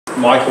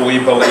Michael, we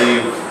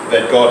believe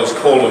that God has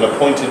called and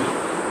appointed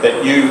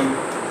that you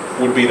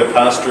would be the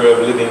pastor of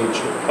Living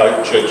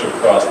Hope Church of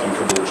Christ in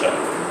Caboolture.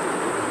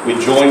 We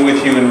join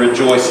with you in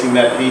rejoicing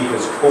that he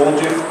has called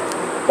you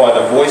by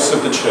the voice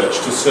of the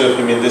church to serve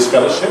him in this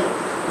fellowship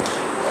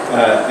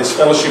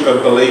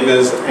of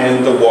believers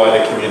and the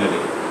wider community.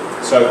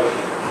 So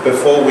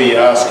before we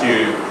ask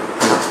you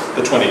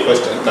the 20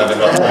 questions, no, they're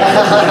not.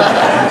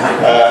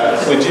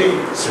 Would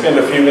you spend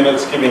a few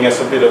minutes giving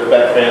us a bit of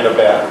background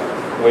about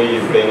where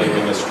you've been in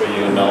ministry,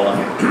 you and Nola?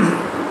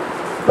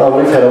 Well,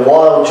 we've had a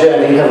wild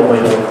journey, haven't we?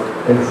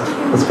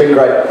 It's been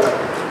great.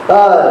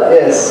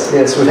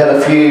 Yes, we've had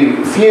a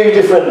few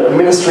different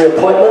ministry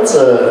appointments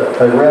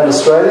around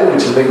Australia,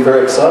 which has been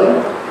very exciting.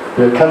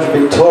 We've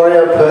country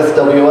Victoria, Perth,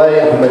 WA,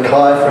 up in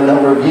Mackay for a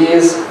number of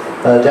years,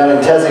 down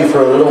in Tassie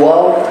for a little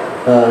while,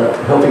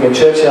 helping a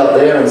church out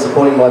there and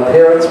supporting my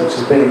parents, which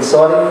has been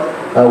exciting,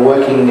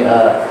 working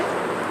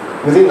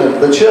within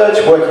the church,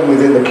 working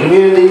within the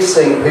community,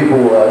 seeing people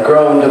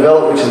grow and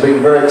develop, which has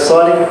been very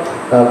exciting.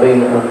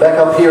 Been back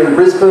up here in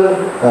Brisbane,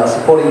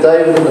 supporting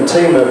David and the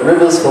team at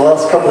Rivers for the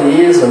last couple of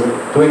years and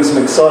doing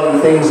some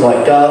exciting things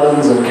like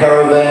gardens and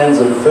caravans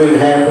and food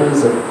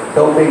hampers and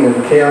helping and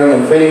caring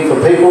and feeding for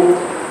people.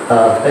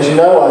 As you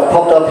know, I've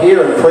popped up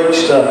here and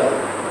preached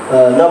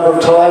a number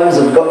of times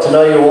and got to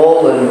know you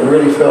all and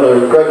really felt a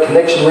great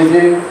connection with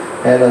you.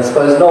 And I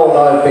suppose Noel and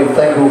I have been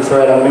thankful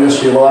throughout our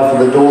ministry life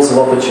for the doors of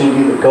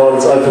opportunity that God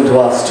has opened to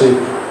us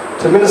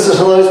to minister to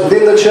those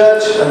within the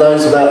church and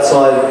those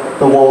outside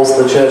the walls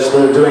of the church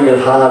that are doing it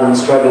hard and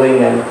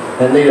struggling and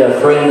need a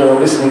friend and a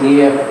listening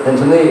ear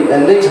and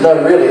need to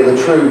know really the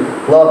true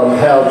love and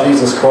power of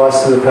Jesus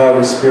Christ through the power of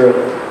His Spirit.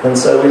 And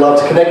so we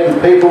love to connect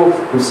with people.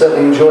 We've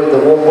certainly enjoyed the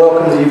warm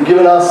welcome that you've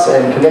given us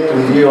and connected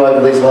with you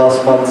over these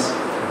last months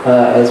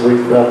as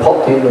we've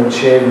popped in and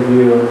shared with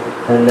you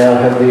and now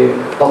have the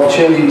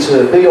opportunity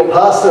to be your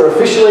pastor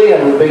officially,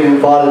 and we've been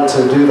invited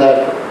to do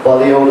that by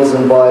the elders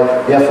and by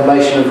the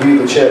affirmation of you,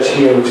 the church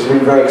here, which has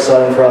been very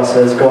exciting for us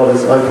as God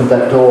has opened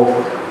that door,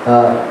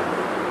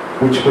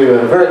 which we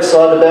were very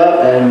excited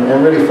about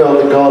and really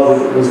felt that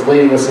God was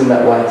leading us in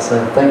that way. So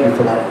thank you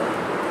for that.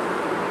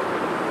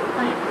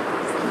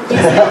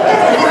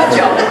 Good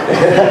job.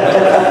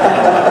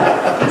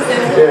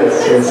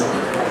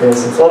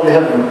 Yes, it's lovely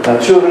to have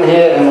our children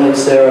here, Emily,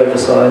 Sarah,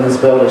 Josiah and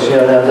Isabel, to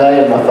share our day,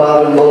 and my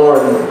father-in-law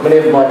and many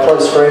of my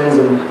close friends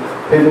and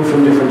people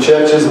from different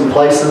churches and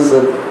places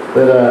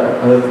that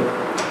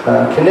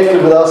are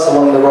connected with us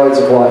along the roads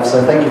of life.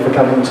 So thank you for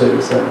coming too.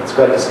 So it's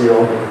great to see you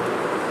all here.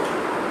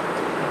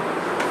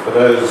 For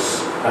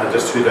those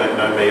just who don't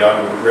know me,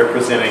 I'm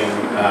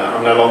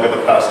no longer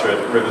the pastor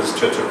at Rivers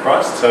Church of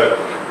Christ, so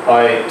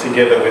I,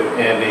 together with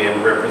Andy,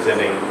 am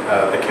representing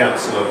the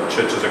Council of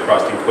Churches of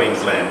Christ in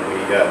Queensland.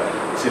 We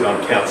sit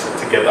on council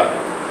together.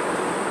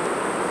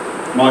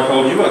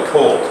 Michael, you are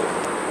called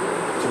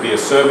to be a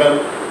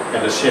servant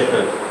and a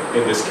shepherd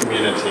in this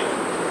community.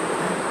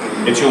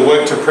 It's your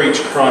work to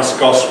preach Christ's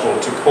gospel,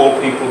 to call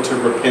people to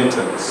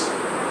repentance,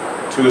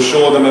 to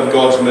assure them of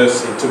God's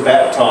mercy, to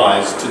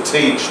baptise, to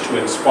teach, to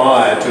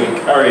inspire, to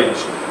encourage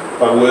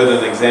by word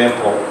and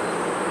example,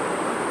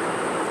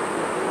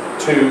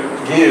 to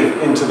give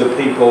into the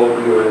people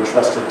you are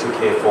entrusted to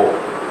care for.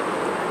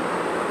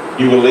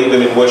 You will lead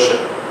them in worship.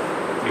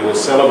 You will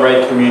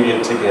celebrate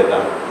communion together.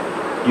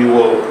 You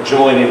will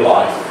join in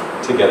life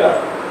together.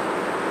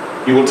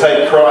 You will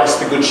take Christ,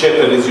 the Good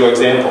Shepherd, as your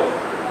example,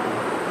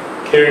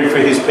 caring for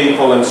his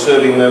people and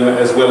serving them,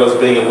 as well as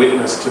being a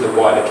witness to the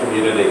wider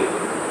community,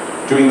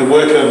 doing the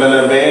work of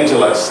an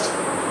evangelist,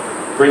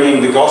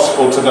 bringing the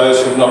gospel to those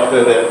who have not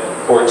heard it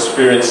or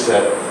experienced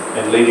it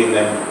and leading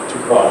them to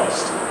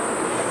Christ.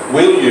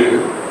 Will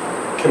you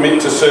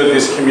commit to serve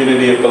this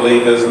community of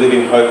believers,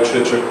 Living Hope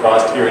Church of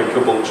Christ here in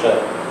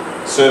Caboolture,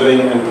 serving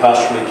and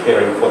pastorally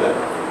caring for them?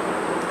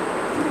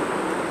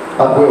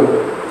 I will.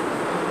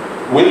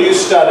 Will you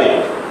study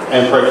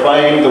and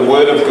proclaim the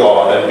word of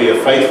God and be a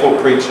faithful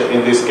preacher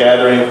in this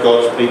gathering of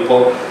God's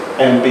people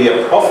and be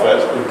a prophet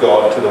of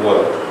God to the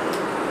world?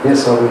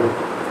 Yes, I will.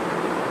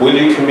 Will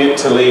you commit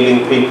to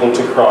leading people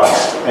to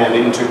Christ and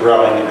into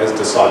growing as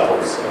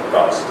disciples of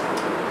Christ?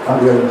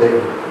 I will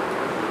indeed.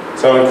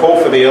 So I call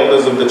for the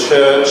elders of the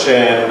church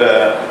and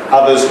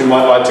others who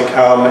might like to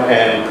come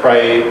and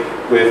pray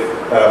with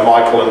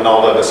Michael and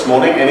Nola this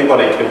morning.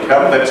 Anybody can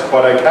come, that's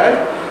quite okay.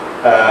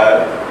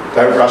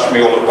 Don't rush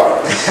me all at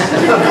once.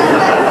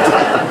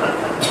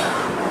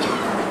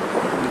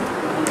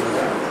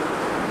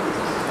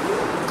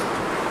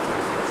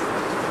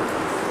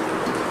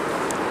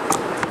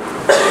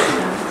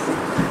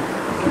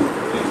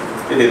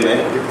 Get in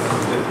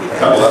there.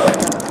 Cuddle up.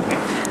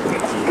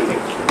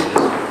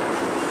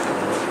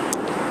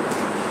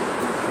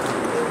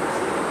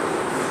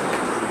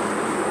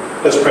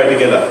 Let's pray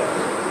together.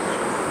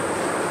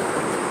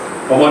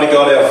 Almighty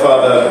God, our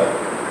Father,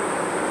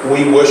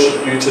 we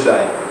worship you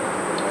today.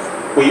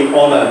 We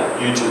honour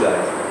you today.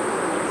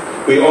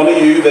 We honour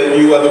you that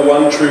you are the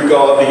one true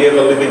God, the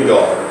ever-living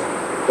God,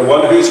 the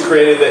one who's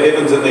created the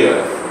heavens and the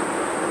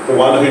earth, the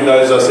one who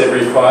knows us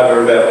every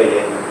fibre of our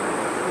being.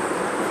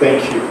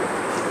 thank you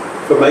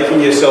for making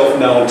yourself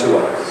known to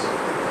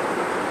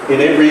us. In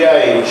every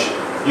age,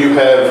 you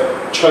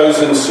have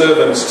chosen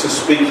servants to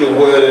speak your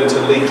word and to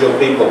lead your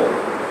people.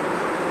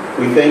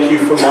 We thank you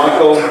for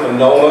Michael and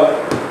Nola.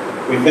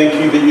 We thank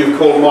you that you've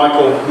called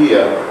Michael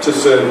here to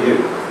serve you.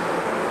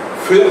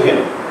 Fill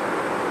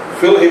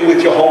him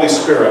with your Holy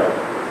Spirit.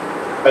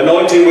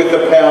 Anoint him with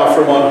the power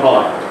from on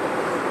high.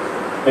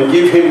 And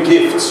give him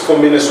gifts for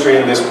ministry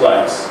in this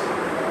place.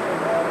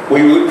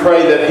 We would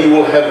pray that he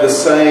will have the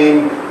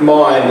same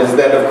mind as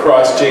that of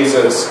Christ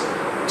Jesus,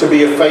 to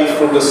be a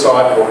faithful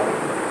disciple,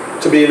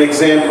 to be an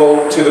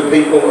example to the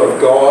people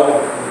of God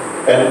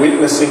and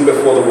witnessing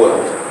before the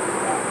world.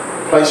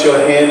 Place your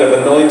hand of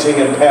anointing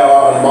and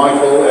power on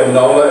Michael and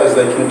Nola as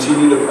they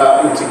continue to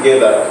partner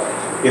together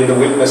in the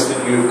witness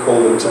that you have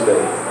called them to be.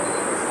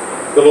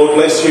 The Lord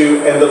bless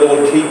you and the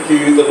Lord keep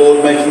you. The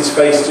Lord make his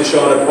face to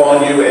shine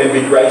upon you and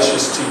be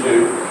gracious to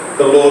you.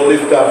 The Lord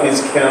lift up his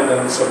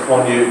countenance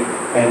upon you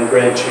and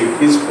grant you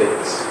his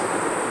peace.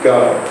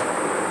 Go,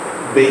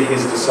 be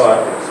his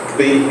disciples,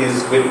 be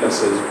his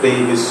witnesses, be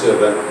his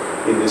servant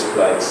in this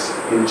place.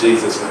 In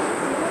Jesus' name,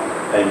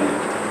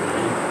 amen.